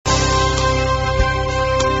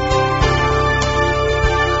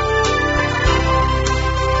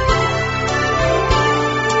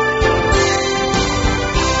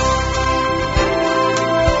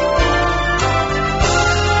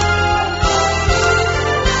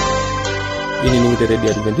ini ni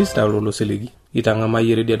Radio Adventista lolo seligi itangama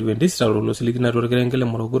Radio Adventista lolo seligi na torkerengele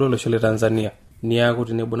Morogoro lo shole Tanzania ni yako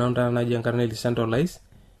tinebona ndana jankarne decentralized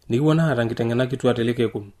ni wona harangitengena kitu ateleke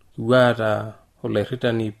kun wata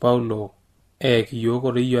olerita ni Paulo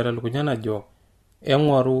kiyoko riyo lukunyana jo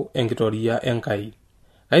engwaru enkitoria enkai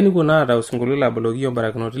aini kuna ata usungulula blogio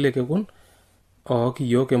baraknotileke kun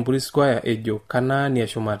kiyoko empuri square ejo kana ni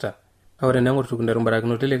ashomata awre nango tukunda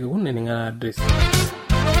baraknotileke kun ninga address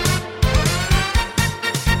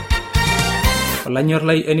Olanyor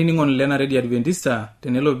lai eniningon lena Radio Adventista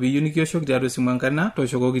tenelo biyu nikiyoshok tiatu simankana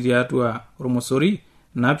toshokoki tiatua ormosori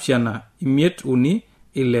napshana imiet uni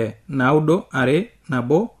ile naudo are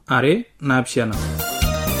nabo are napshana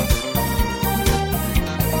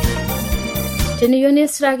Teniyoni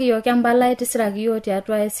sragiyo kambala iti sragiyo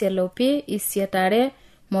tiatua SLOP isietare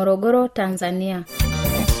Morogoro Tanzania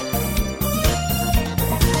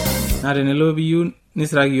na tenelo biyu ni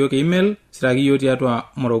sragiyo ke email sragiyo tiatua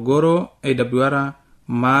morogoro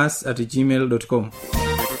awr@gmail.com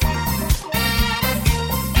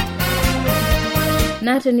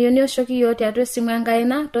na teniyoni oshokiyo tiatua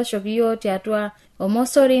simangaina toshokiyo tiatua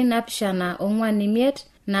omosori napshana ongwanimiet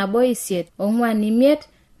nabo isiet ongwanimiet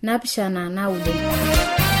napshana naude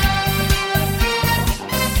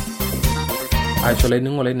Achola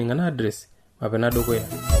ningola ningana address mapena dokoya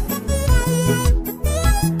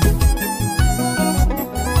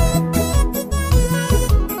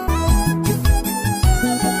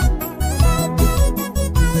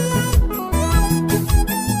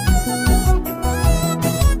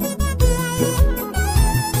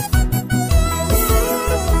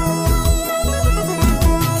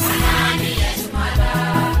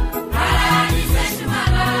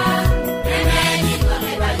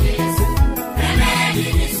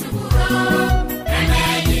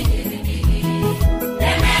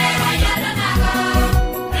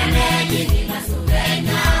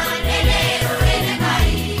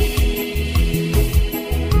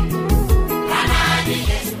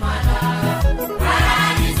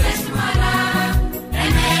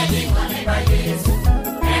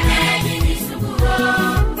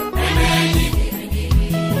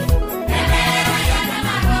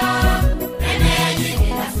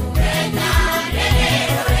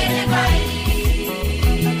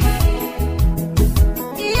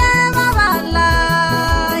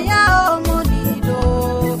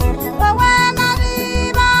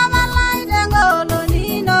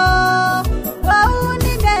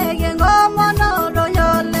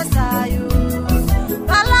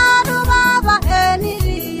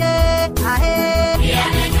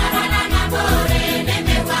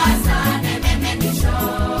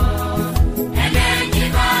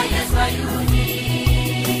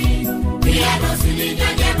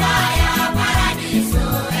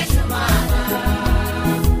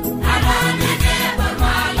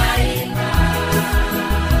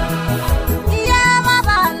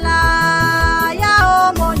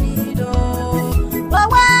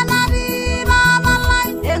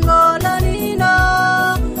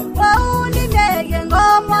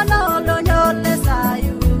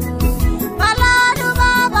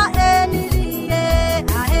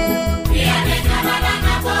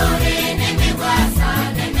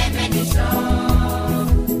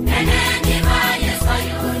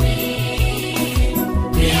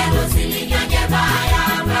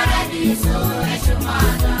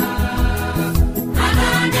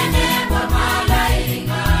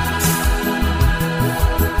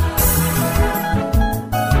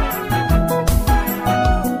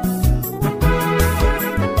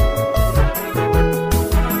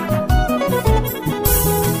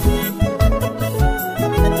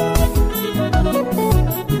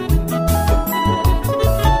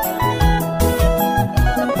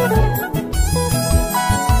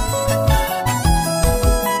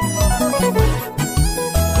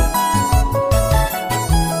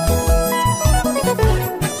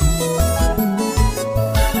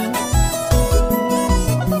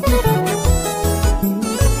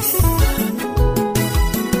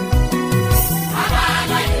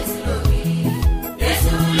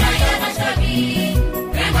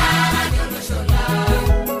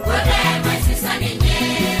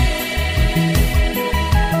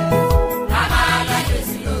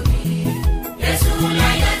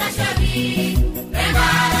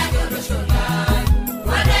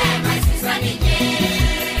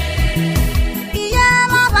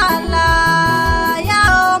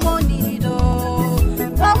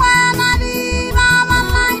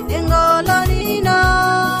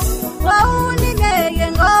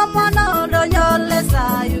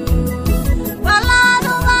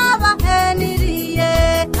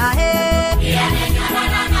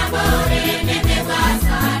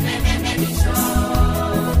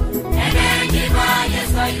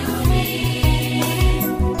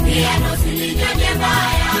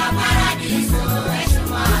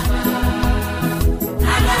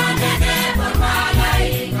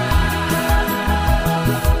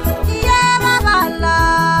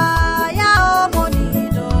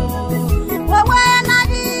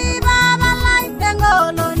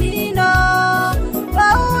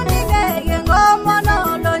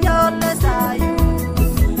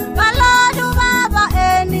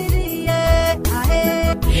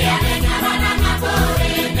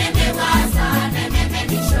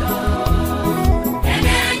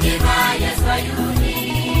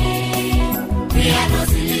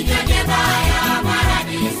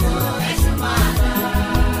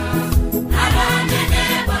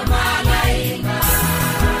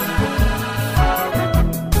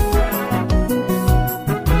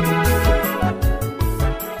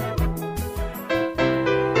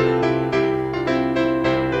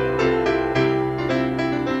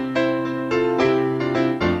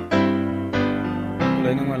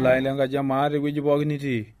nai lenkaji emaate ewueji pookin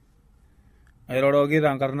nitii, airoroki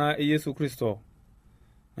tenkarna e Yesu Kristo,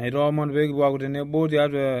 naitoomon pee kipuo aaku tenebo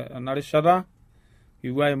tiatua ena rishata,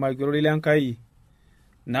 kipuo aimaki ororei lenkai,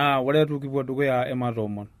 naa ore itu kipuo dukuya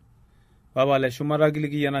ematoomon. Papa le shumata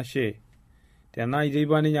kiliki enashe, tenaa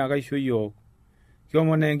iteipa ninye ake aisho yiok,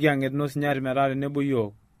 kiomon enkiang'et ino sinye metaa tenebo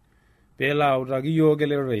yiok, peelo autaki yiok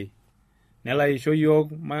ele rorei, nelo aisho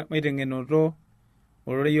yiok maiteng'enoto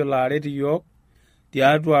ororei olo aret yiok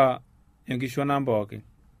tiatua enkishon ang' pookin.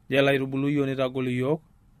 Nelo aitubulu yiok nitagol yiok,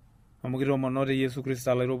 amu kitoomono te Yesu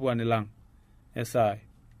Kristo olaitopwani lang' esaai.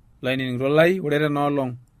 Lainining'ito lai, ore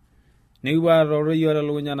tenaolong' nikipuo aata ororei oota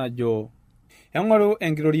elukunya najo, eng'oru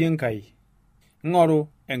enkirorie Enkai, ing'oru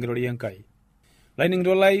enkirorie Enkai.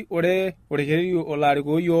 Lainining'ito lai, ore orkereri olo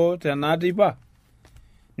arikoo yiok tena teipa,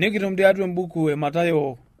 nikitum tiatua embuku e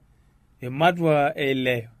Matayo ematua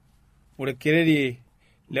 6, orkereri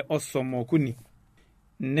le 13,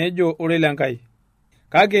 nejo ororei lenkai,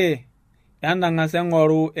 kake entang'asa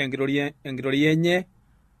eng'oru enkirorie enye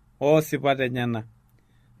oosipat enyenak,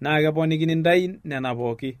 naa keponikini ntai nena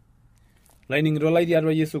pooki. Lainining'ito lai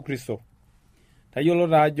tiatua Yesu Kristo, tayiolo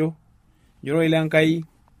taa ajo ororei lenkai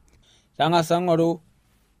tang'asa ng'oru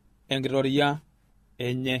enkitoria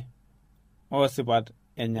enye oosipat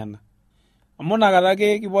enyenak, amu nakata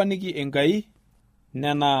ake kiponiki Enkai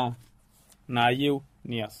nena naayieu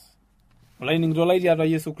nias. Lainining'ito lai tiatua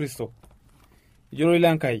Yesu Kristo, ororei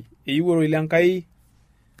lenkai, eyieu ororei lenkai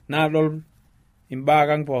naadol imbaa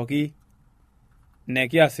kang' pooki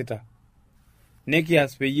nekiasita,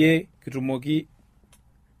 nekias peyie kitumoki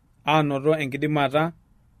aanoto enkidimata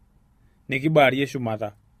nikibaarie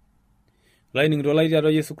shumata. Lainining'ito lai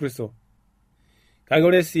tiatua Yesu Kristo, kake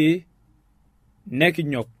ore sii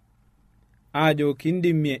nekinyok aajo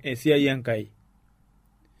kindimie esiai Enkai,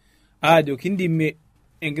 aajo kindimie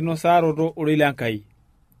enkinosaroto ororei lenkai,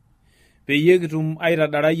 peyie kitum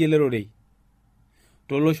aitadarai ele rorei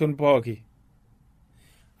toloshon pooki,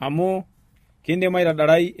 amu kindim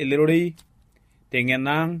aitadarai ele rorei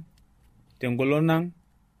teng'eno ang', tengolon ang',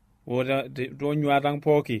 o toonyuat ang'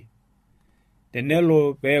 pooki,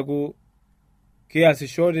 tenelo peeku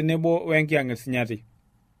kiasisho tenebo wenkiang'et sinyati.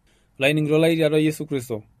 Lainining'ito lai tiatua Yesu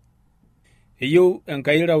Kristo, eyieu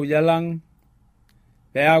Enkai iltauja lang'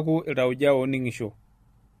 peeku iltauja ooning'isho,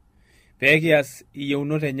 peekias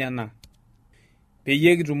iyieunot enyenak,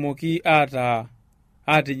 peyie kitumoki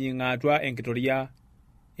aatijing' atua enkitoria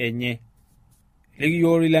enye. Eliki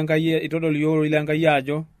yiok ororei lenkai, itodol yiok ororei lenkai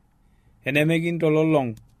ajo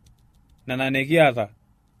enemekintololong' nena nekiata,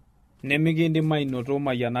 nemikindim ainoto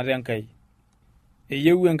mayianat Enkai.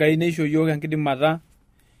 Eyieu Enkai neisho yiok enkidimata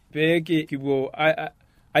pee kipuo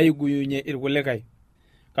aiguyunye irkulikae,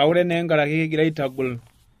 kake ore naa enkaraki kigira aitagol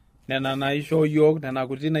nena naishoo yiok, nena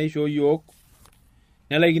kuti naishoo yiok,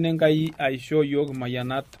 nelaikino Enkai aishoo yiok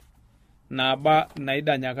mayianat naaba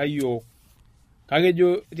naidanyaka yiok. Kake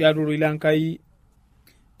ejo tiatua ororei lenkai,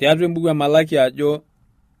 tiatua embuku e Malaki ajo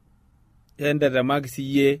entetemaki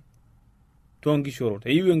siyie toonkishorot.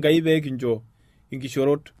 Eyieu Enkai pee kincho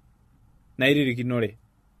inkishorot nairirikinore,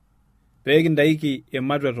 pee kintaiki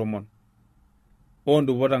ematua 10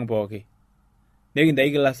 oondupot ang' pooki,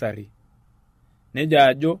 nekintaiki lasari. Nejo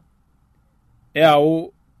ajo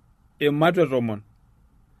eyau ematua 10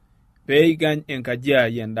 pee igany enkaji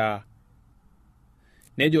ai endaa.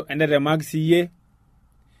 Nejo entetemaki siyie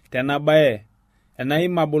tena baye,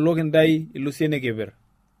 enaim aboloki ntai ilusien ekipir,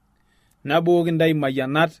 nabukoki ntai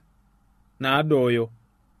mayianat naadooyo,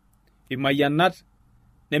 imayianat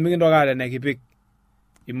nemikintoki aata enekipik,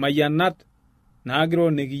 imayianat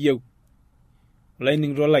naagiroo nekiyieu.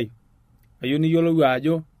 Olainining'ito lai, ayieu niyiolou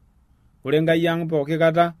ajo ore Enkai ang' pooki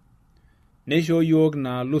kata neishoo yiok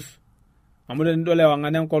naalus, amu tenidol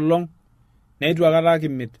ewang'an enkolong' neitu akata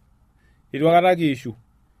kimit, eitu akata kiishu,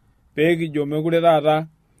 pee kijo mekure taata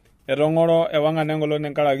etong'oro ewang'an enkolong'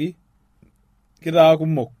 tenkaraki kitaa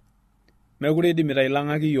kumok, mekure idimita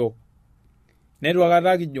ailang'aki yiok. Neitu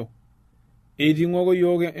akata kijo eiting'oko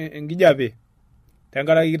yiok enkijape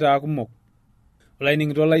tenkaraki kitaa kumok.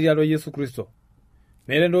 Olainining'ito lai tiatua Yesu Kristo,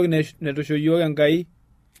 meeta entoki neitu isho yiok Enkai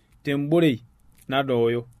temborei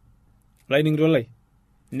nadooyo. Olainining'ito lai,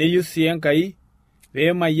 neyieu sii Enkai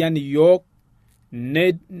pee mayian yiok,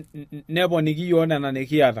 neponiki yiok nena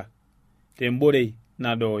nekiata temborei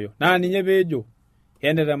nadooyo. Naa ninye peejo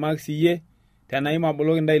entetemaki siyie tenaim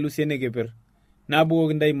aboloki ntai ilusien ekipir,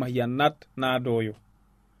 nabukoki ntai mayianat naadooyo.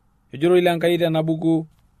 Ejo ororei lenkai tena buku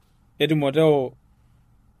e Timoteo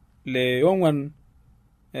le 4,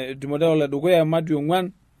 Timoteo le dukuya ematua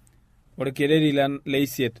 4 orkereri le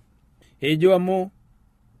 8. Ejo amu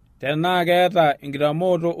tenaa keeta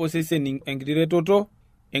enkitamooto osesen enkiti retoto,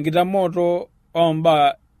 enkitamooto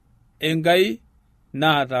ombaa Enkai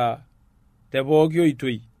naata te pooki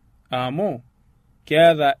oitoi, amu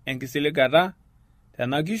keeta enkisiligata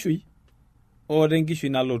tena kishui o tenkishui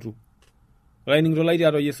nalotu. Olaining'ito lai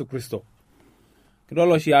tiatua Yesu Kristo,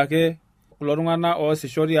 kidol oshiake kulo tung'anak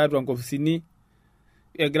oosisho tiatua nkofisini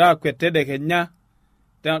egira akwet tedekenya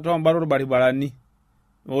toombat orbaribarani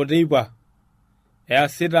oteipa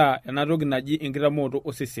easita ena toki naji enkitamooto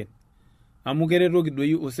osesen, amu keretoki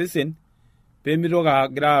doi osesen peemitoki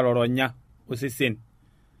agira aroronya osesen.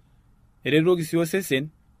 Eretoki sii osesen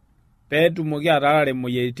peetumoki ataarare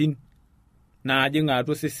moyiaritin naajing'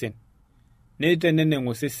 atua osesen, neiteneneng'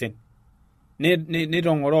 osesen,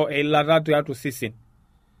 neitong'oroo eilata tiatua osesen,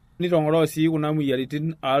 neitong'oroo sii kuna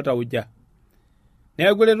moyiaritin aaltauja.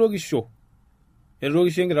 Neeku eretokisho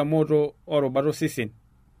enkitamooto oorubat osesen.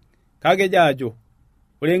 Kake ejo ajo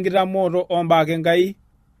ore enkitamooto oombaa Enkai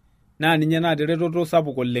naa ninye naata eretoto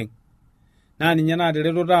sapuk oleng'. Naa ninye naata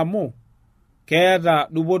eretoto amu keeta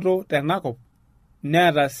dupoto tenakop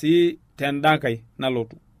neeta sii tendakae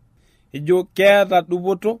nalotu. Ijo keeta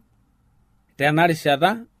dupoto tena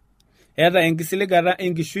rishata, eeta enkisiligata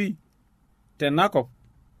enkishui tenakop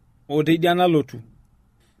o teidia nalotu.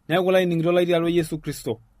 Neeku olaining'ito lai tiatua Yesu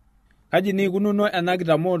Kristo, kaji neikununo ena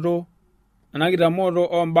kitamooto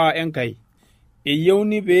ombaa Enkai?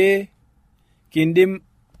 Eyieuni pee kindim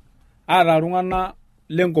ataa iltung'anak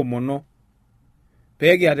lenkomono,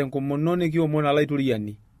 pee kiata enkomono nikiomon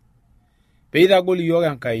olaituriani, pee itagol iyiok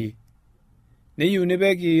Enkai. Neyieuni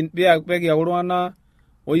pee kiaku iltung'anak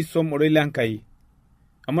oisom oroi lenkai,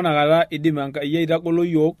 amu nakata idim Enkai aitagolo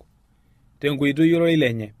iyiok tenkoitoi oroi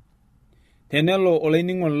lenye. Tenelo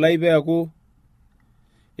olainining'oni lai peeku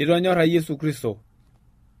itonyorra Yesu Kristo,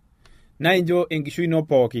 naa incho enkishui ino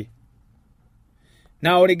pooki.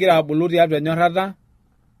 Naa ore igira abulu tiatua enyorrata,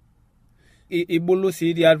 ibulu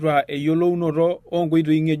sii tiatua eyiolounoto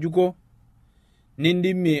onkoitoi ng'ejuko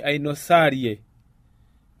nindimie ainosarie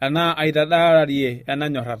anaa aitadaararie ena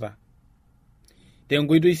nyorrata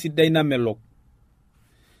tenkoitoi sidai namelok.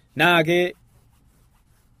 Naake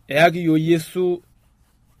eyaki yiok Yesu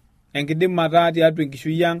enkidimata tiatua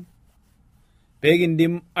enkishui ang' pee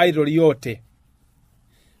kindim aitoriote,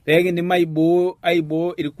 pee kindim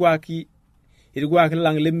aiboo irkuaki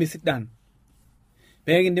lang' lemesidan,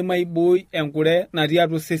 pee kindim aibooi enkure natii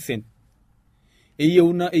atua osesen,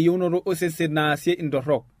 eyieunoto osesen naasie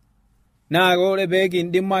intorrok. Naa ore pee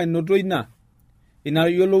kindim ainoto ina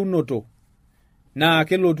yiolounoto, naa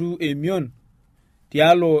kelotu emion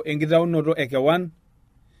tialo enkitaunoto ekewan,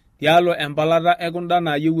 tialo empalata ekunda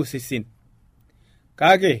naayieu osesen.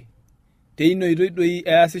 Kake teina oitoi doi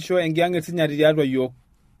easisho enkiyang'et sinyati tiatua yiok,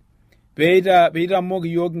 pee itamok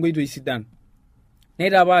iyiok inkoitoi sidan,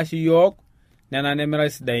 neitapaash iyiok nena nemera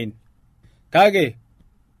sidain. Kake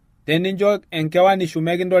tenincho enkewanisho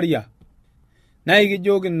mekintoria, naa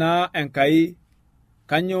ikijoki naa Enkai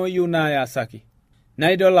kanyoo iyieu naa yaasaki.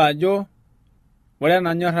 Naa idol ajo ore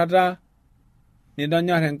ena nyorrata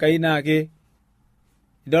nitonyorr Enkai naake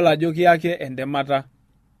idol ajo kiyaki entemata.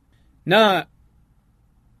 Naa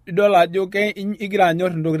idol ajo igira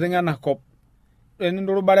anyorr intokitin enakop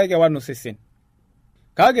teninturubare kewan osesen.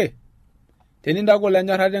 Kake tenintagol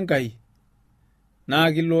enyorrata Enkai,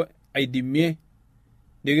 naa kilo aidimie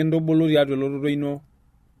nikintubulu tiatua elototo ino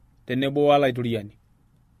tenebo wolaituriani.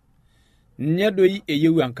 Ninye doi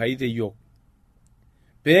eyieu Enkai teyiok,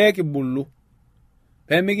 pee kibulu,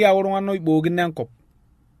 pee mikiaku iltung'anak oibookino enkop,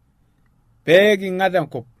 pee king'at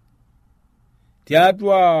enkop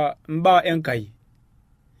tiatua mbaa Enkai,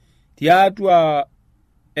 tiatua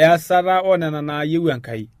easata onena naayieu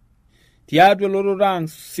Enkai, tiatua elototo ang'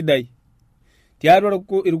 sidai, tiatua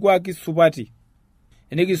irkuaki supati.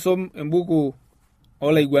 Enikisom embuku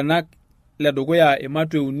olaiguanak ledukuya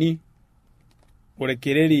Mateo 3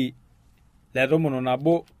 orkereri le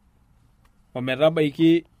 11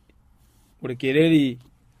 ometabaiki orkereri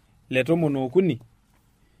le 13,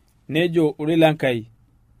 nejo oroi lenkai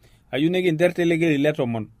ayieu nikinterr telekeri le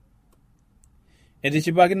 10.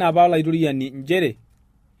 Etishipakine apa olaituriani njere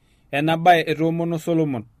ena baye etoomono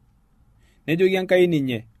Solomon. Nejoki Enkai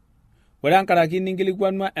ninye, ore enkaraki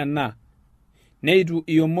ninkilikuanua ena, neitu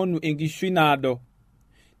iomonu enkishui naado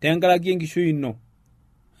tenkaraki enkishui ino,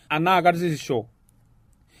 anaa karsisisho,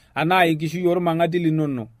 anaa enkishui ormang'ati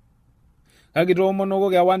linono, kake itoomonoko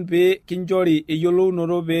kewan pee kinchori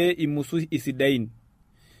eyiolounoto pee imusu isidain.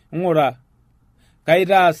 Ng'ura,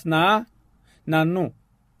 kaitaas naa nanu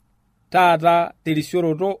taata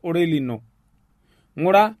terisioroto orei lino.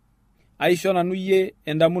 Ng'ura, aisho nanu yie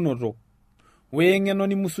endamunoto weeng'eno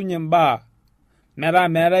nimusunye mbaa, metaa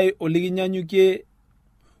meetai olikinyanyukie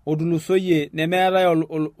otulusoyie nemeetai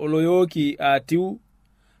oloyooki atiu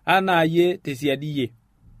anaa yie tesiadi yie.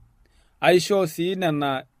 Aishoo sii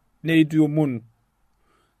nena neitu omonu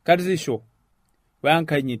karsisho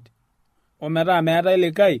wenkanyit, ometaa meetai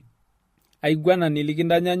likae aiguanani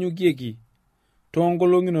likintanyanyukieki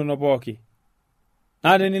toonkolong'i inonok pooki.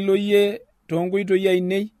 Naa tenilo yie toonkoitoi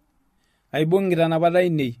ainei aibung' nkitanapat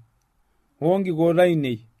ainei onkikoot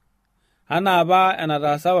ainei anaa apa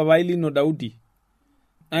enataasa papai lino Daudi,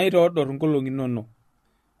 naa itoodor nkolong'i inonok.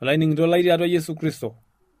 Olainining'ito lai tiatua Yesu Kristo,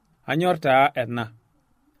 anyor taa ena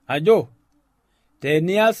ajo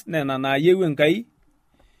tenias nena naayieu Enkai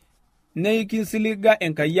nekinsiliga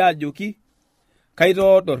Enkai ajoki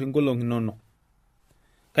kaitoodor nkolong'i inonok,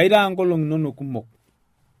 kaitaa nkolong'i inonok kumok.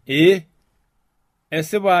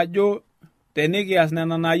 Esipa ajo tenikias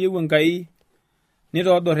nena naayieu Enkai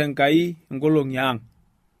nitoodor Enkai nkolong'i ang'.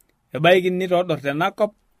 Ebaiki nitoodor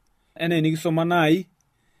tenakop enaa enikisoma nai,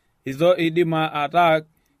 idim ataa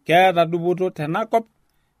keeta dupoto tenakop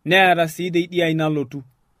neeta sii teidiai nalotu.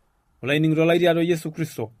 Olainining'ito lai tiatua Yesu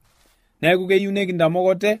Kristo, neeku keyieu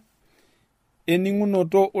nekintamokote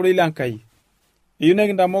ening'unoto oroi lenkai, eyieu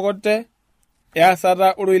nekintamokote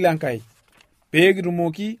easata oroi lenkai pee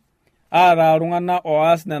kitumoki ataa iltung'anak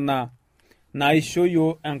oas nena naisho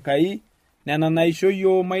yiok Enkai, nena naisho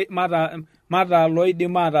yiok mataa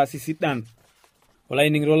loidim ataas isidan.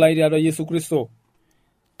 Olainining'ito lai tiatua Yesu Kristo,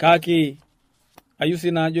 kake ayieu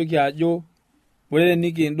sii naajoki ajo ore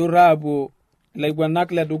tenikindur aapuo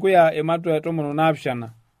ilaiguanak ledukuya ematua 17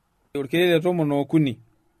 orkeek 13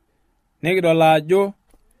 nikidol ajo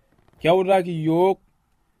keutaki yiok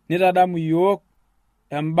nitadamu yiok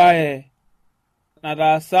embaye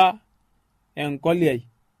nataasa enkoliai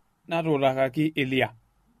natuutakaki Elia.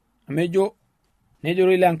 Nejo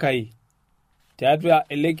oroi lenkai tiatua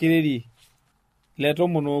ele kereri le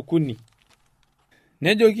 13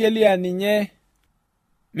 nejoki Elia ninye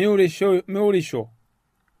miurisho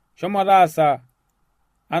shomo taasa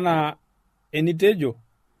anaa enitejo,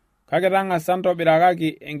 kake tang'asa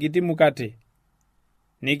ntobirakaki enkiti mukate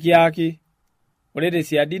nikiaki, ore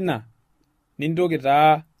tesiadi ina nintoki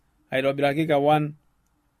taa aitobiraki kewan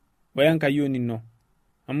wenkayioni ino,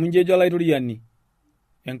 amu nji ejo olaituriani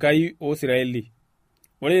Enkai oosiraeli,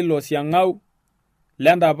 ore ilo siang'au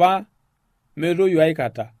lentapa metoyu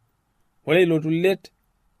aikata, ore ilo tulet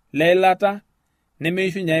leilata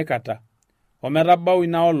nemeishunye aikata, ometabau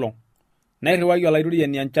ina olong' nairriwaki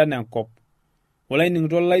olaituriani enchan enkop.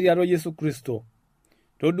 Olainining'ito lai tiatua Yesu Kristo,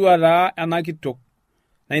 todua taa ena kitok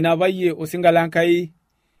nainapayie osinka lenkai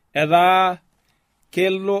etaa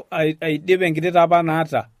kelo aidip enkiti tapa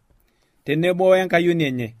naata tenebo wenkayioni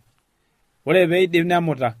enye. Ore peidip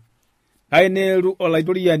nemuta, kake neeru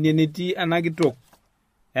olaituriani enetii ena kitok,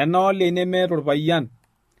 ena ole nemeeta orpayian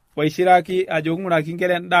oishiraki ajo ng'uraki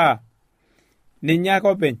nkera endaa, ninye ake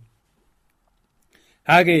openy.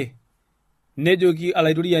 Kake nejoki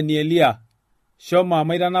olaituriani Elia, shomo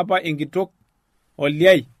amaitanapa enkitok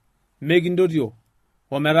oliai mekintotio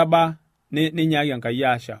ometaba ninyaaki Enkai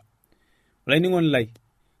asha. Olainining'oni lai,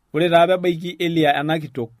 ore taa pebaiki Elia ena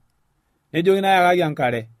kitok nejoki nayakaki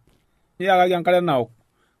enkare naok,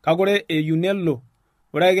 kake ore eyieu nelo,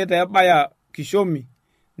 ore ake teebaya kishomi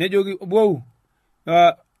nejoki wou,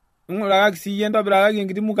 ng'urakaki siiyie ntobirakaki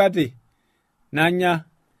enkiti mukate nanya.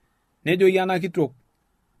 Nejoki ena kitok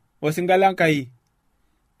osinka lenkai,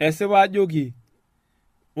 esipa ajoki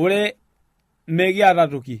ore mekiata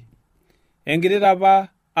toki, enkiti tapa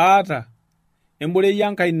aata emborei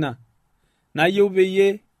enkaina nayieu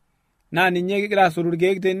peyie naa ninye kigira asotu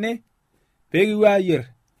irkeek tene peekipuo ayierr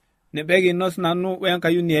pekinos nanu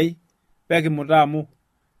wenkayioni ai pekimuta amu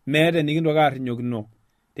meeta enikintoki arrinyokino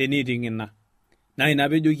teniiting' ina. Naa ina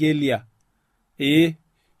peejoki Elia,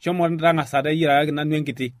 shomo tang'asa teyiarakaki nanu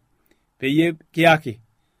enkiti peyie kiaki,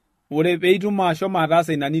 ore peitum ashomo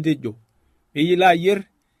ataasa ina nitejo peyie ilo ayierr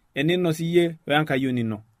eninos iyie wenkayioni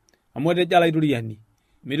ino, amu etejo olaituriani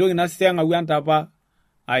mitoki ina siang'au entapa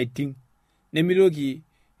aiting', nemitoki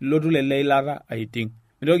ilo tule leilata aiting',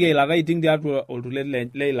 mitoki eilata aiting' tiatua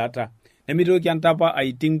oltulet leilata, nemitoki entapa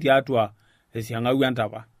aiting' tiatua esiang'au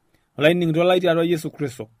entapa. Olainining'ito lai tiatua Yesu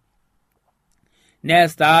Kristo,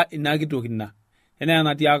 nees taa ina kitok ina enaa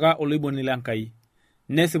enatiaka oloiboni lenkai,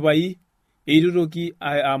 nesipai eitutoki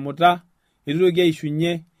amuta, eitutoki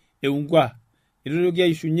aishunye eunkwa, eitutoki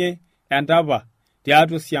aishunye entapa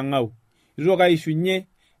tiatua esiang'au, eitutoki aishunye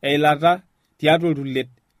eilata tiatua oltulet,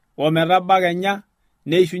 ometaba Kenya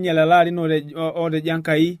neishunye lelo arin otejo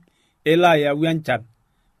Enkai elo ayau enchan.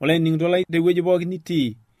 Olainining'ito lai tewueji pookin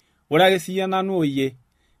nitii, ore ake siiyie nanu oyie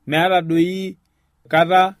meeta doi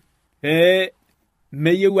kata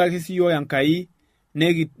meyieu ake siiyio Enkai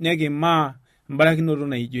nekimaa embarakinoto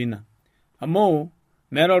naijo ina. Amu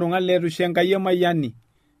meeta oltung'ani letushe Enkai emayiani,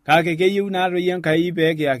 kake keyieu naa toi Enkai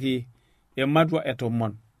peekiyaki ematua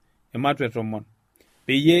etomon,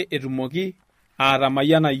 peyie etumoki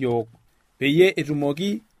atamayiana yiok, peyie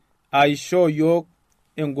etumoki aishoo yiok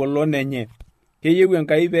engolon enye. Keyieu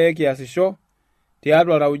Enkai peekiasisho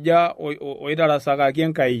tiatua rauja oitarasakaki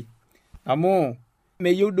Enkai, amu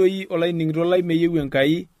meyieu doi olainining'ito lai, meyieu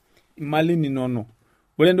Enkai imalin inono.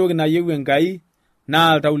 Ore entoki nayieu Enkai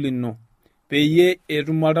naa oltau lino, peyie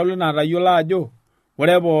etum oltau lino atayiolo ajo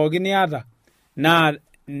ore pookin niata naa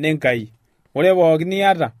nenkai, ore pookin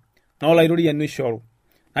niata naa olairoriani oishoru.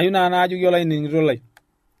 Nayieu naa naajoki olainining'ito lai,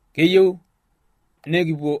 keyieu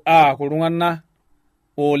nekipuo aaku iltung'anak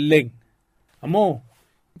oleng, amu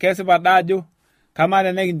kesipa daa ajo kamaa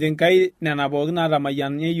tenekincho Enkai nena pookin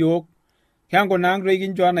natamayiana yiok, kenkunang' toi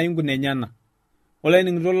kincho anaa inkun enyana.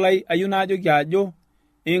 Olainining'ito lai, ayieu naajoki ajo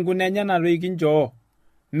inkun enyana toi kinchoo,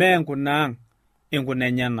 mee nkunaang', inkun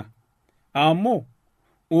enyana. Amu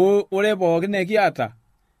ore pookin nekiata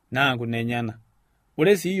naa nkun enyana.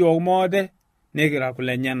 Ore sii yiok moote nekira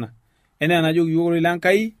kule enyana. Enaa enajoki yiok ororei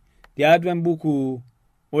Lenkai tiatua embuku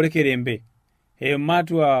orkerembe,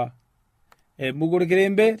 ematua embuku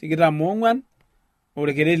orkerembe 24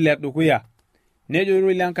 orkereti ledukuya. Nejo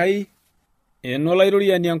ororei Lenkai,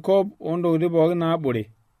 enolairoriani enkop ontokitin pookin naabore,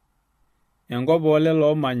 enkop oolelo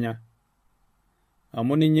oomanya,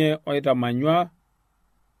 amu ninye oitamanyua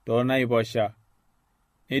toonaiposha,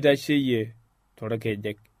 neitasheyie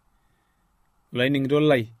torkejek. Olainining'ito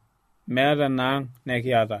lai, meeta enaang'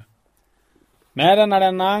 nekiata. Meeta enara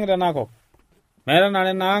enaang' tenakop. Meeta enara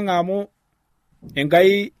enaang' amu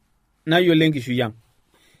Enkai nayiolo enkishui ang'.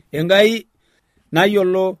 Enkai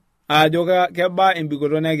nayiolo ajo kebaa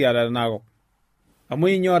embikoto nekiata tenakop. Amu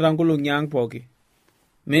ninye oota nkolong'i ang' pooki.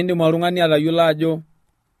 Miindim oltung'ani atayiolo ajo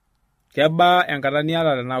kebaa enkata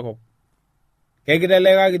niata tenakop.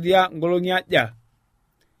 Kekitelekakitia nkolong'i aja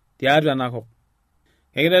tiatua enakop.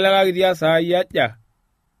 Kekitelekakitia saai aja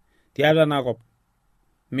tiatua enakop.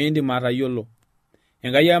 Miindim atayiolo.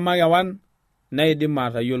 Enkai ake makewan naidim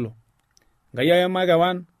atayiolo. Enkai ake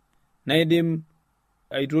makewan naidim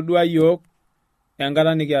aitodua yiok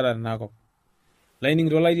enkata nikiata tenakop.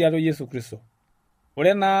 Olainining'ito lai tiatua Yesu Kristo.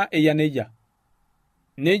 Ore naa eyia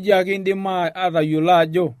nejia kiindim atayiolo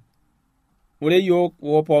ajo ore yiok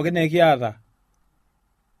pookin nekiata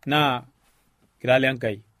naa kira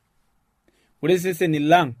Lenkai. Ore seseni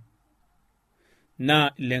lang'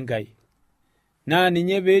 naa Lenkai. Naa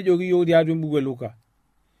ninye peejoki yiok tiatua embuku e Luka,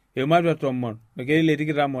 ematua 10 orkereti le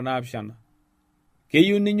 27.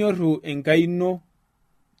 Keyieu ninyorru Enkai ino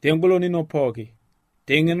tengolon ino pooki,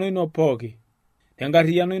 teng'eno ino pooki,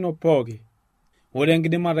 tenkarriyiano ino pooki, ore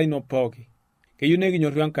enkidimata ino pooki. Keyieu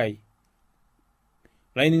nekinyorru Enkai.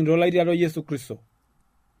 Olainining'ito lai tiatua Yesu Kristo.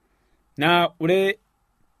 Naa ore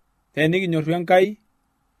tenikinyorru Enkai,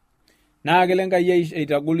 naa kelo Enkai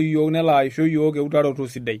aitagol yiok, nelo aisho yiok eutaroto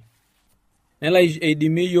sidai. Nelo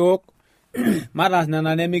aidimie yiok mataas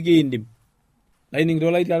nena nemikiindim.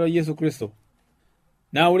 Olainining'ito lai tiatua Yesu Kristo.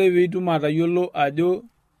 Naa ore piitum atayiolo ajo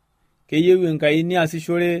keyieu Enkai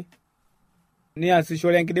niasishore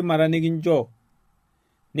enkidimata nikinchoo,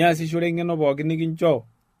 niasishore eng'eno pookin nikinchoo,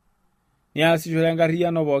 niasishore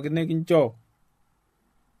enkarriyiano pookin nikinchoo.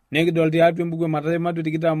 Nekidol tiatua embuku ematua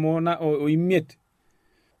 25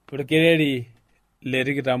 orkereri le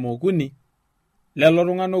 23 lelo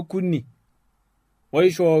tung'anak 10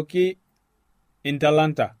 oishooki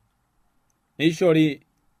intalanta, neishori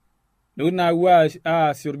ntokitin naapuo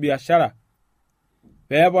aasie biashara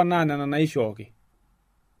peeponaa nena naishooki.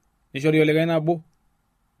 Nishori olikai 1,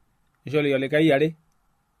 nishori olikai 2,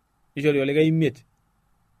 nishori olikai 5.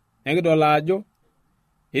 Nekidol ajo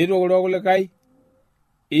eetuo kuldo kulikai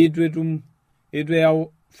eitu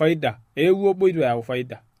eyau faida, eewuo obo eitu eyau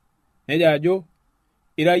faida. Nejo ajo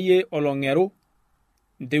ira yie olong'eru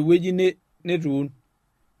tewueji netuun,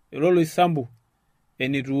 ira oloisambu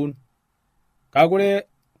enituun. Kake ore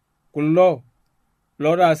kuldo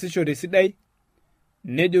lotaasishote esidai,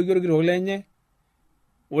 nejoki orkitok lenye,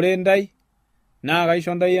 ore ntai naa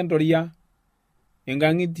kaisho ntai entoria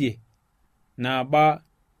enkang'itie naaba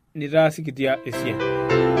nitaasikitia esiai.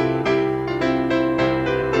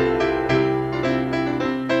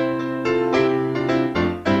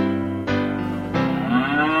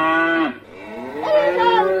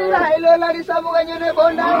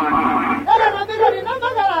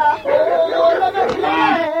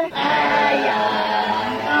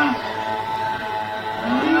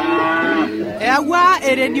 Eawua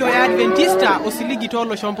eredio ya Adventista osiligi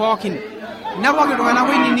tooloshon pookin. Napok iltung'anak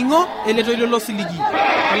oinining'o ele toilo losiligi.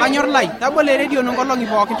 Olanyor lai, tabole radio nongolongi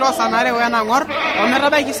pookin toosanare wenang'or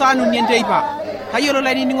ometabaiki saa uni enteipa. Tayiolo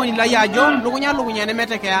lainining'oni lai ajo lukunya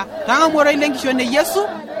nemetekeya. Tang'amu oroi lenkishon e Yesu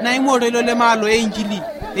naimu oroi lolemaalo e Injili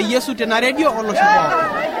e Yesu tena radio olosho pookin.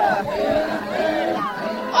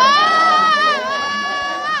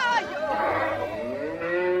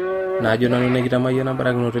 Najo nanu nekitamayiana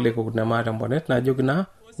barakinoto lekokut nemaata mponet najoki naa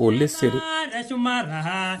ole seri.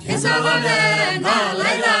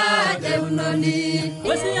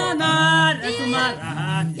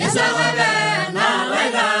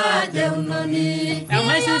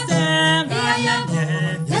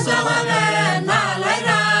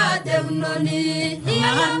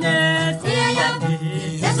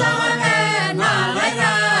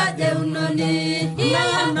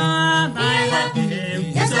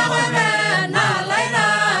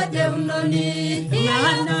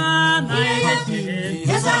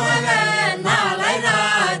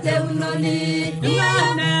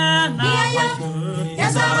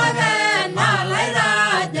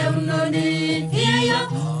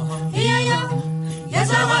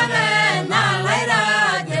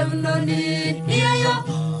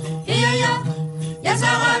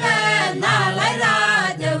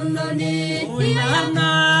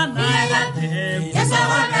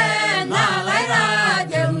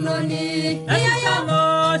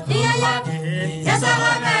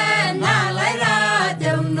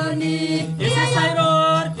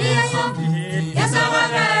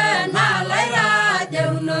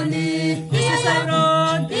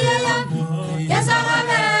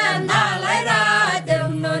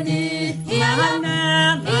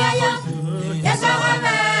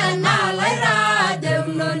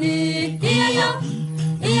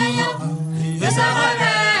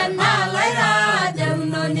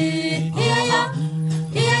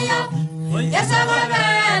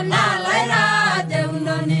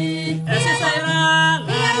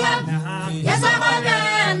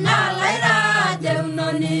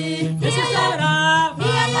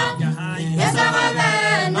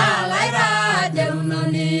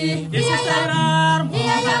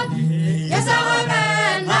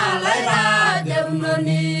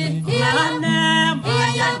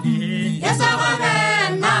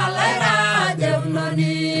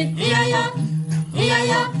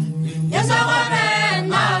 Yes, I